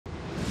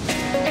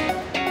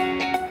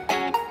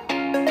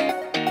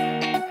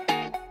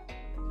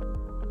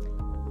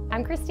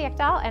Kristi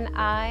Eckdahl, and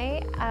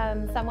I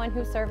am someone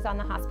who serves on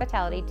the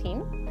hospitality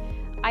team.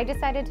 I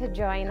decided to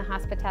join the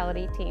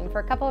hospitality team for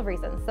a couple of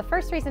reasons. The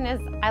first reason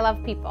is I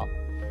love people.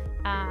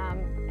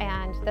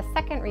 And the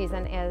second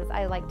reason is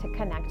I like to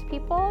connect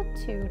people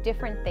to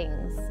different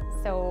things.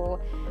 So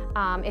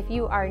if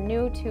you are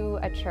new to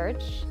a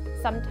church,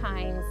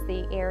 sometimes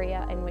the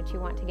area in which you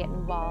want to get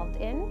involved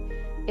in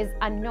is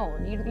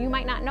unknown. You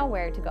might not know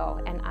where to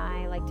go, and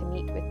I like to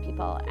meet with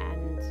people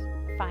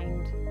and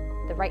find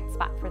the right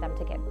spot for them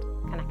to get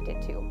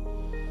connected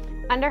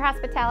to. Under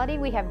hospitality,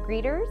 we have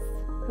greeters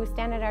who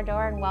stand at our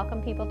door and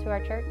welcome people to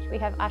our church. We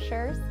have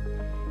ushers,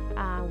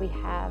 we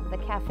have the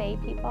cafe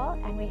people,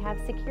 and we have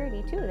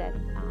security too that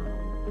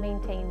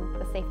maintain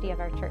the safety of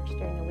our church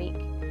during the week.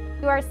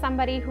 If you are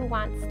somebody who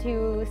wants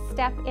to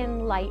step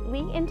in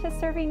lightly into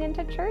serving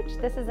into church,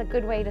 this is a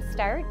good way to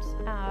start,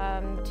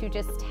 to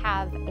just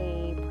have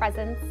a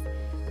presence.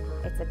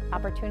 It's an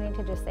opportunity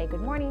to just say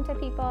good morning to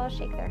people,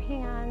 shake their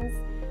hands,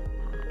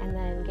 and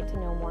then get to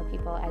know more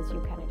people as you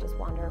kind of just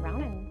wander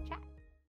around and chat.